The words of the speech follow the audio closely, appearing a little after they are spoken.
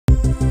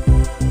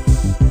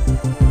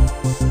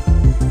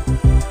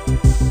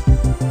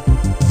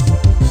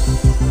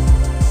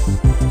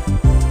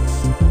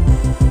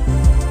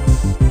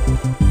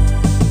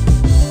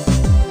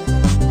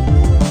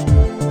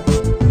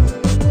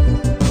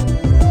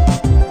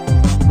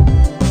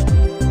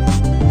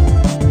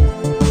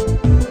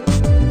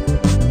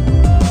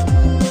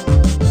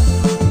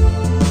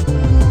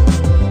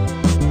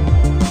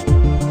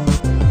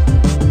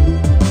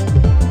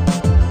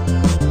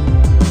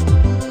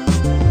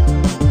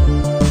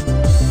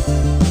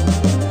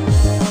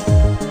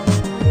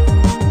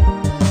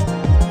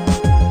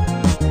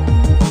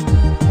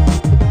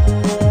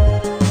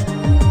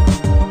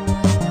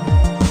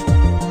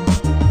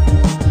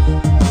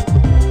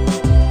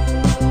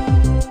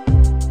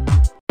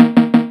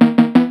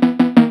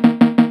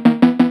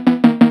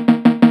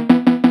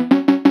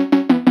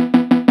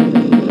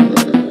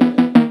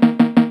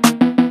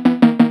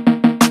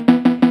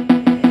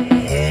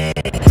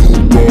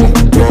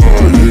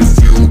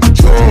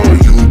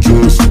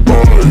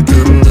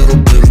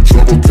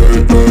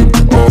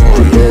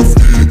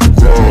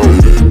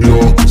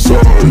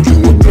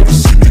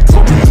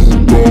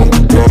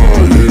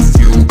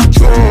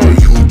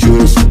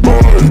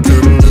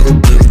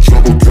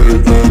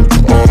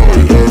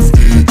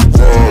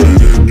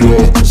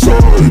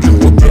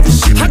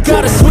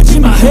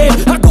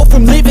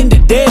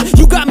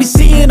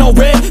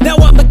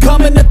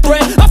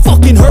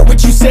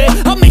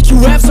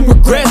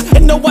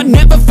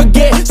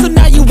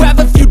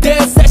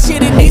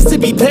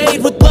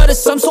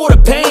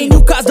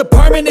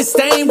is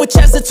staying, which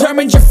has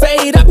determined your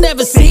fate. I've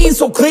never seen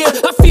so clear,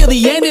 I feel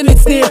the end and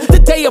it's near. The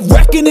day of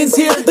reckoning's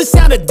here, the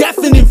sound of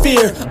deafening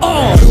fear. You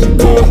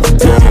won't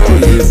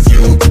die if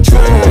you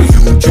try,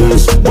 you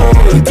just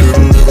might get a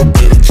little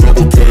bit of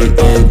trouble,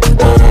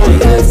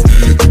 K-N-I-F-E,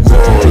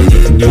 right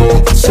in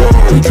your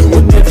side, you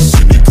will never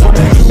see me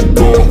coming. You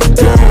won't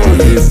die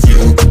if you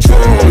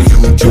try, you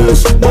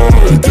just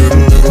might get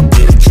a little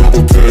bit of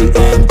trouble,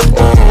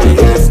 K-N-I-F-E,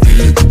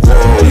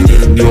 right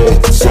in your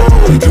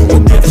side, you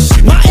will never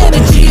see me My coming.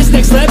 energy is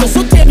next level,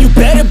 so damn you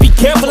better be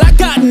careful. I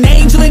got an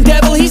angel and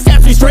devil, he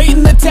snaps me straight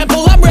in the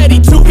temple. I'm ready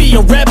to be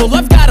a rebel,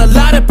 I've got a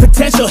lot of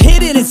potential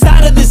hidden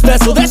inside of this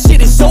vessel. That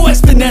shit is so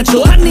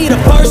exponential. I need a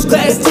first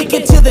class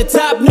ticket to the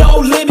top, no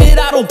limit.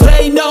 I don't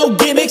play no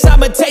gimmicks,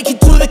 I'ma take you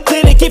to the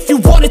clinic. If you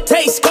want a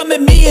taste, come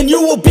at me and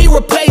you will be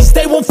replaced.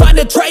 They won't find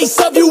a trace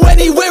of you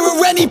anywhere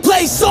or any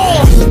place. You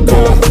won't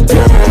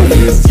die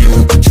if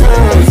you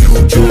try,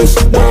 you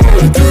just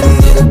might get a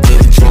little bit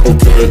of trouble,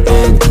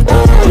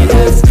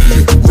 K-N-I-F-E,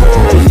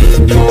 right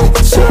in your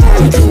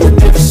side, you will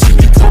never see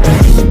me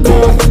coming. You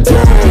won't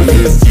die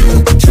if you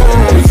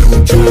try, you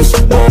just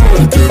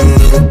might get a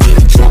little bit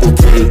of trouble,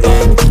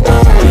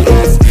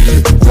 K-N-I-F-E,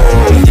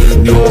 right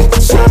in your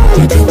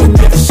side, you will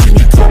never see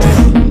me coming.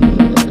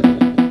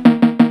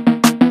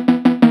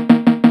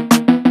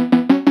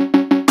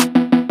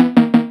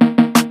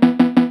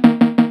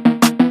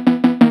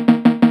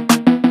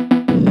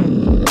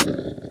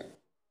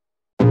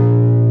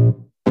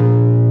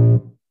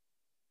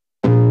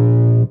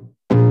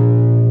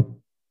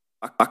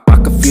 I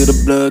can feel the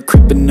blood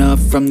creeping up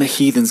from the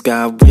heathens.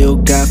 Got will,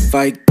 got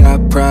fight,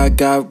 got pride,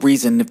 got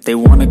reason. If they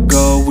wanna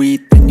go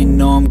eat, then you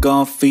know I'm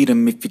gon' feed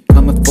them. If you're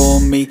coming for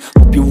me,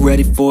 hope you're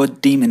ready for a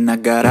demon. I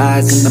got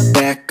eyes in the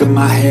back of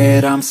my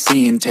head, I'm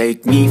seeing.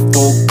 Take me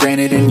for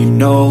granted and you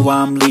know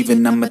I'm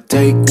leaving. I'ma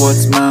take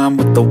what's mine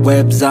with the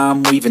webs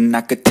I'm weaving.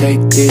 I could take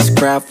this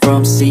crowd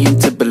from seeing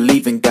to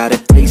believing. Got a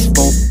taste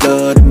for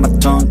blood and my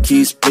tongue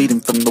keeps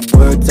bleeding. From the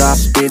words I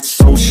spit,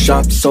 so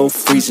sharp, so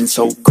freezing,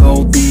 so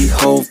cold.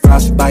 Behold,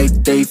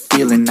 frostbite they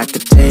feeling. I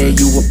could tear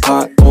you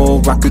apart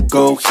or I could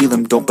go heal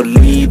them. Don't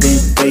believe in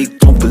fate,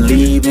 don't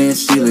believe in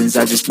ceilings.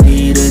 I just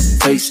need a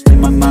taste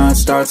and my mind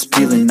starts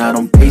peeling. I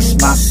don't pace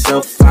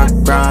myself, I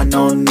grind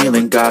on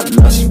kneeling. Got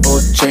lust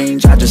for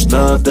change, I just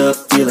love the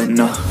feeling.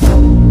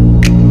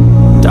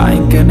 I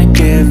ain't gonna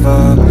give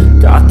up.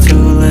 Got too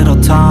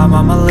little time,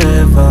 I'ma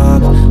live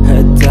up.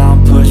 Head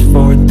down, push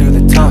forward through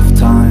the tough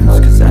times.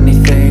 Cause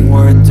anything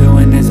worth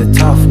doing is a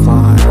tough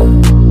climb.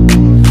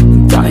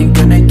 And I ain't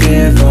gonna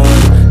give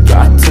up.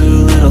 Got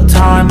too little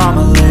time,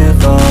 I'ma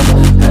live up.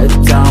 Head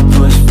down,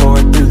 push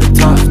forward through the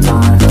tough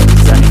times.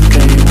 Cause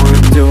anything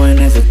worth doing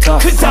is a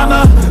tough climb. Cause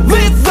I'ma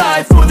live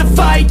life for the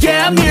fight,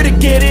 yeah, I'm here to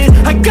get it.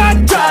 I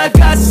got drive,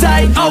 got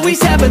sight,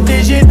 always have a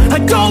vision. I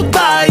go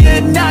by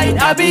at night,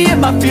 I be in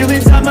my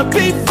feelings. I'ma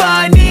be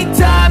fine, need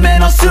time,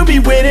 and I'll soon be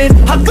winning.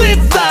 I live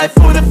life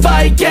for the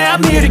fight, yeah,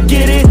 I'm here to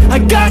get it. I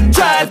got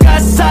drive,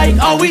 got sight,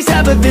 always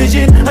have a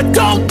vision. I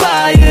go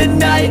by at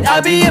night,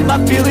 I be in my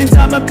feelings.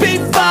 I'ma be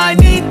fine,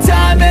 need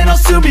time, and I'll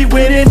soon be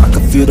winning. I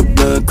can feel the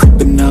blood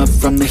creeping up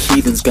from the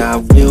heathens.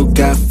 Got will,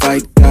 got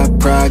fight, got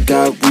pride,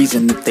 got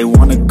reason. If they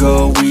wanna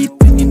go eat,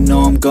 then you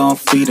know I'm gon'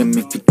 feed them.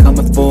 If you're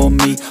coming for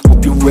me,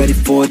 hope you're ready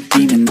for a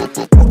demon. I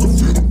can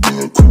feel the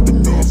blood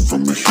creeping up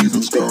from the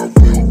heathens. Got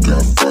will,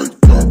 got fight,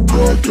 got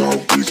pride, got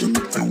reason.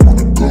 If they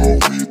wanna go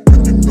eat, then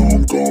you know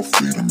I'm gon'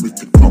 feed them. If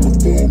you're coming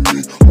for me,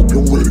 hope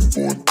you're ready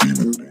for a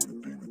demon.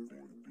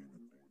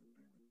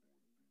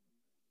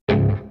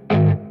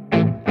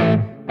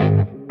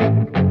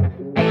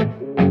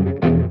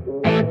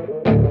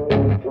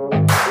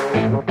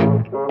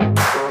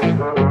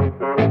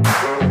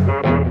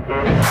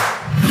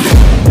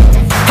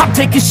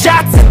 Taking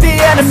shots at the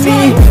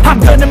enemy, I'm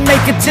gonna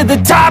make it to the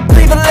top,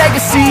 leave a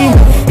legacy.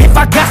 If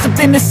I got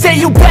something to say,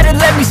 you better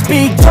let me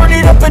speak. Turn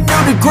it up a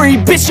new degree,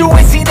 bitch, you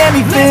ain't seen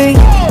anything.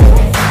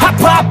 I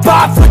pop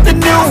off with the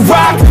new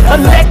rock,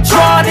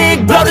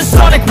 electronic, blow the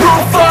sonic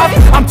roof up.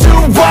 I'm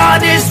too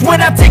honest when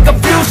I take a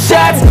few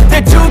shots.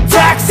 They're too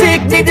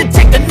toxic, need to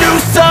take the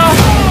noose off.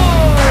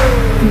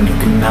 And you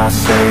cannot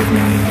save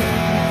me,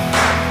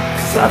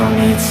 cause I don't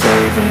need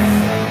saving.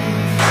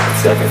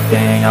 It's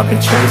everything I've been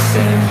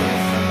chasing,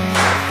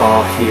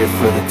 all here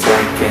for the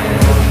taking.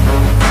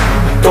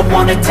 Don't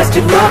wanna test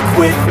your luck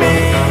with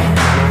me,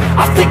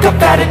 I think I've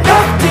had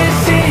enough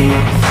disease.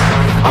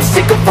 I'm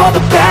sick of all the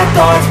bad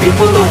thoughts,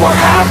 people who are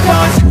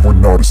half-nots. You are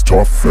not as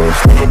tough as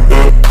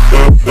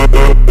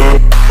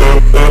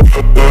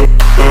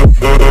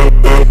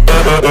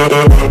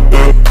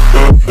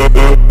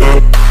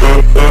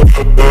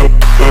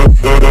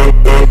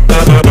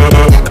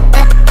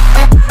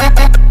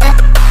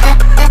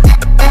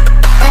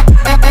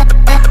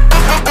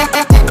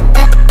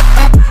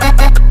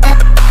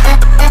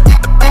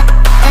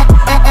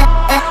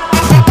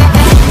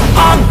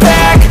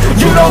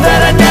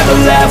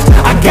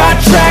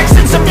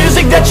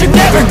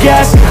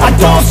I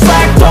don't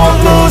slack,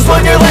 don't lose,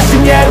 learn your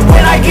lesson yet.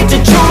 When I get to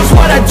choose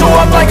what I do,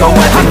 I'm like a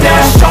weapon. I'm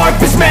not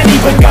sharp as many,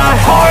 but got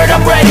heart,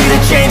 I'm ready to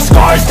change.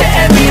 Scars to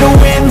envy, to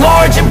win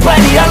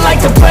plenty. I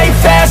like to play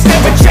fast,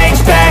 never change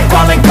back.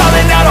 Calling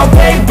out, I'll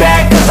pay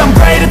back, cause I'm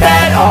great at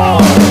that. Oh,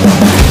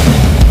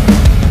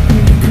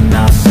 you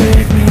cannot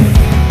save me,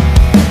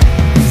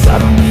 cause I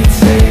don't need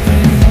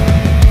saving.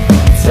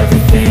 It's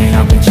everything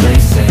I've been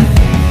chasing,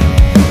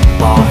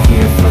 all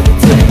here for the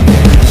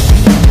taking.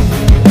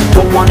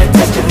 Don't wanna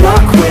test your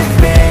luck with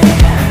me,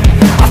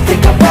 I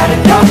think I've had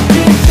enough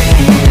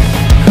defeat.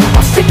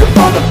 I'm sick of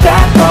all the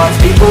bad thoughts,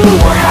 people who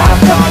are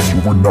half-nots.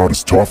 You were not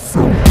as tough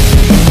though.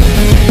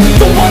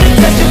 Don't wanna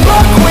test your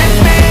luck with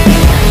me,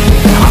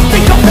 I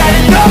think I've had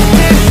enough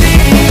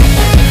defeat.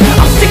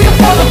 I'm sick of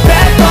all the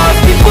bad thoughts,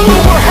 people who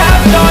are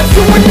half-nots,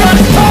 who are not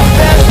as tough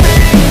as me.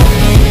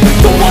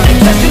 Don't wanna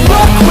test your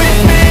luck with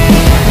me,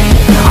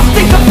 I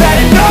think I've had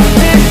enough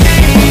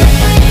defeat.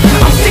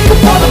 I'm sick of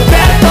all the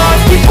bad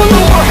thoughts, people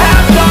who are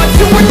half-nots,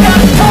 who are not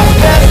as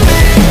tough as me.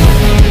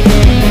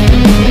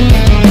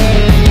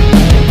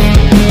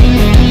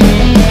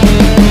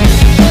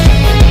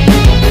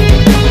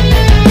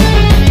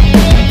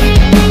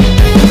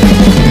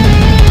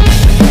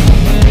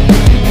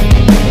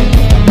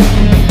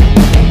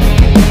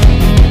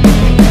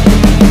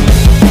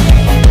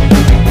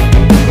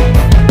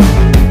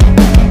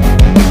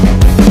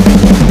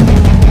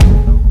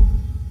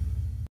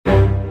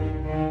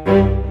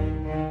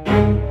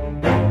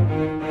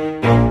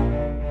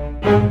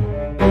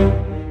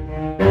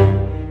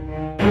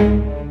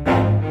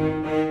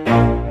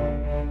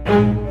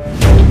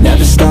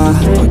 Never stop,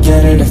 I'll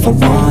get it if I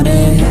want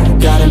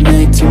it. Gotta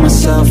make to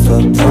myself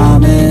a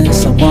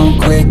promise, I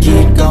won't quit,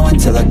 keep going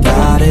till I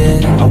got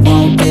it. I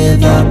won't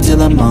give up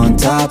till I'm on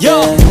top.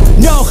 Yo,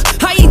 no,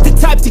 I ain't the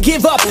type to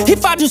give up.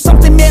 If I do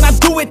something, man, I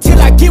do it till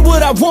I get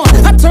what I want.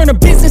 I turn a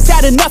business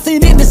out of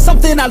nothing into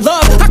something I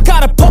love. I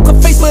got a poker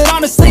face, but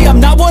honestly, I'm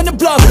not one to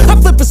bluff. I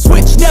flip a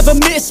switch, never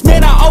miss,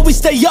 man, I always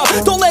stay up.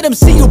 Don't let them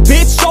see you,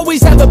 bitch,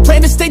 always have a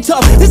plan to stay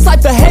tough. This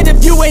life ahead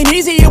of you ain't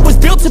easy, it was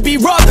built to be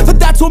rough. But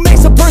that's what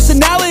makes a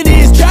personality,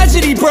 is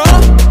tragedy, bruh.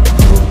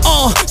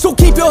 So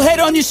keep your head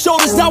on your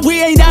shoulders. Now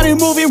we ain't out here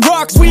moving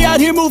rocks, we out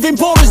here moving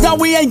boulders. Now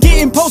we ain't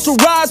getting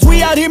posterized,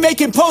 we out here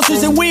making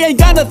posters. And we ain't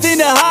got nothing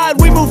to hide,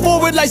 we move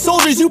forward like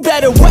soldiers. You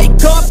better wake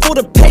up for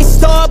the pay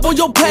stub, or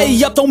you'll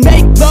pay up. Don't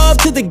make love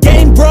to the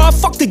game, bruh,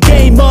 fuck the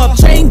game up.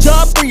 Change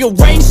up,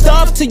 rearrange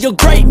stuff to your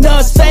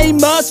greatness.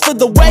 Famous for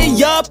the way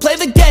up, play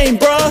the game,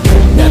 bruh.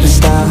 Never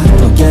stop,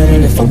 I'll get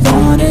it if I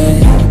want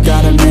it.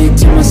 Gotta make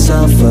to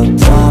myself a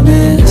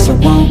promise, I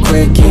won't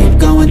quit, keep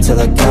going till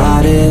I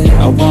got it.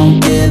 I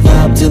won't give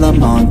up till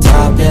I'm on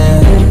top,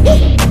 yeah.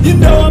 You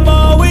know I'm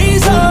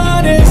always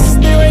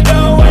honest, there ain't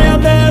no way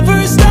I'm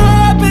ever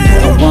stopping.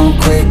 I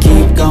won't quit,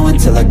 keep going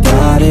till I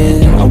got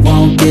it. I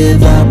won't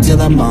give up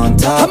till I'm on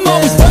top, I'm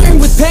always flirting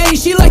with pain,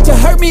 she like to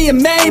hurt me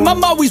and maim.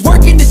 I'm always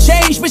working to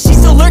change, but she's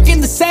still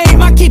lurking the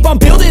same. I keep on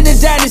building a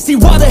dynasty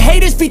while the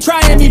haters be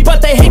trying me.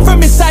 But they hate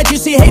from inside, you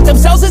see, hate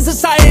themselves in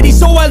society.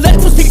 So I let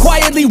them speak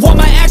quietly while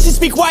my actions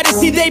speak wider.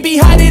 See, they be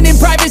hiding in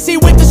privacy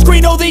with the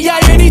screen. Oh, the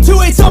irony to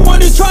hate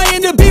someone who's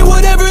trying to be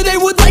whatever they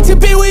would like to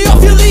be. We all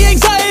feel the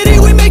anxiety,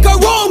 we make our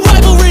own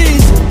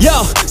rivalries.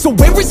 Yo, so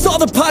where is all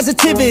the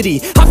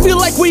positivity? I feel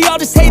like we all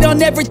just hate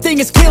on everything,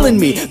 it's killing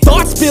me.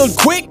 Thoughts build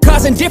quick,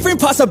 causing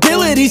different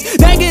possibilities.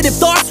 Negative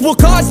thoughts will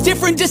cause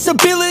different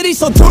disabilities.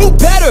 So do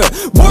better,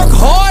 work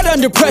hard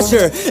under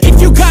pressure.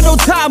 If you got no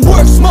time,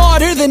 work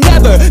smarter than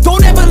ever.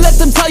 Don't ever let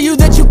them tell you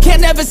that you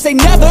can't never say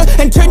never.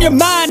 And turn your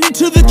mind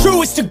into the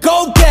truest of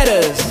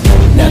go-getters.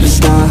 Never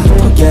stop,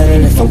 I'll get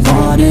it if I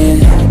want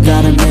it.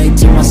 Gotta make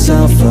to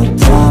myself a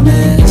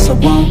promise, I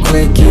won't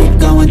quit, keep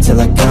going till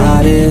I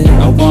got it.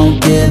 I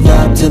won't give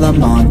up till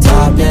I'm on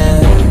top,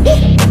 yeah.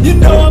 You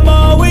know I'm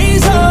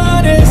always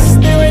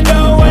honest, there ain't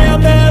no way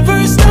I'm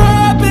ever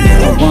stopping.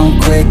 I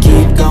won't quit,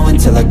 keep going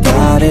till I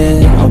got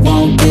it. I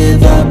won't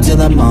give up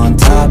till I'm on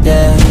top,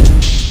 yeah.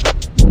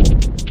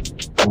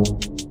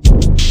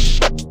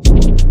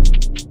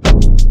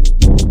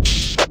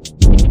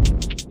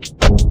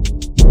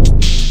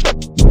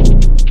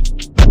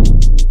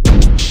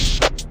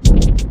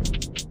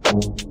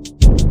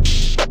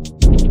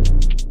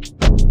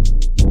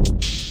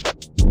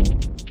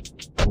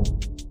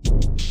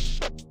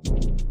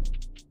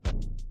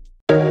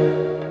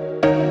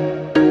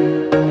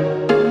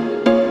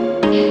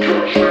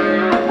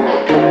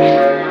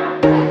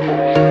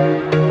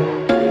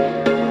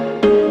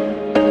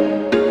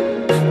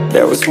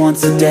 There was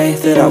once a day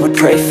that I would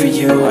pray for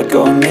you. I'd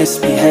go and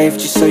misbehave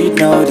just so you'd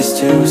notice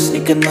too.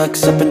 Sneaking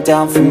looks up and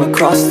down from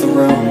across the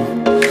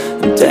room.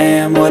 And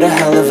damn, what a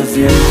hell of a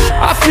view.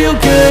 I feel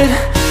good,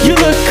 you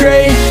look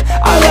great,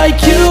 I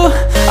like you,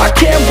 I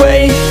can't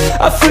wait.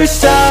 A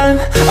first time,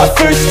 a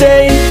first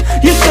date,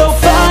 you're so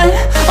fine,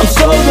 I'm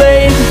so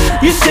late.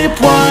 You sip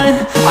wine,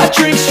 I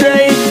drink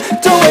straight,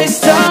 don't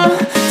waste time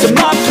to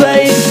my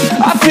place.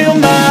 I feel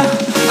my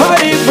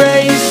heart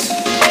erase,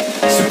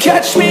 so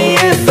catch me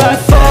if I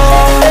fall.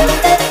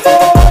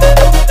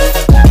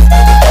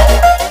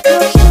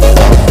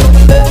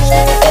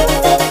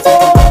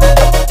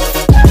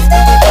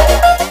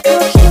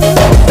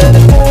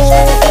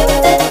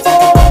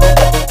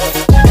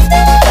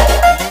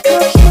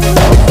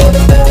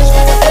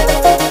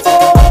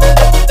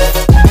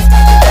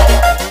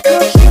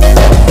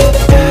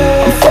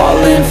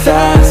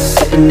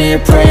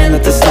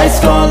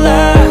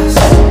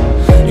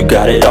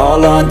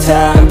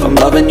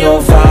 loving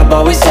your vibe,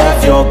 always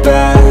have your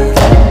back.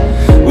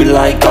 We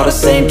like all the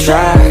same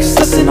tracks,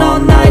 listen all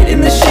night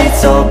in the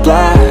sheets all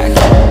black.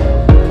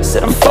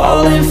 Said I'm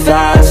falling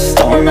fast,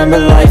 don't remember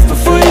life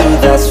before you,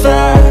 that's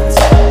fact.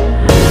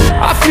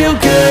 I feel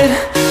good,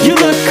 you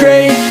look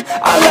great,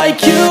 I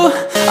like you,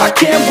 I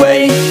can't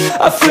wait.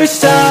 A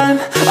first time,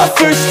 a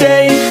first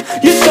date,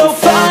 you're so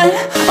fine,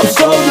 I'm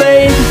so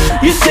late.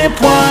 You sip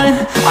wine,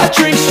 I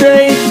drink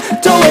straight,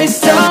 don't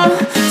waste time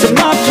to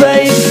my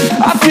place.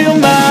 I feel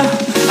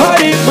my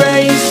heart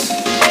erase,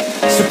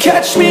 so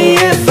catch me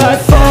if I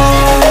fall.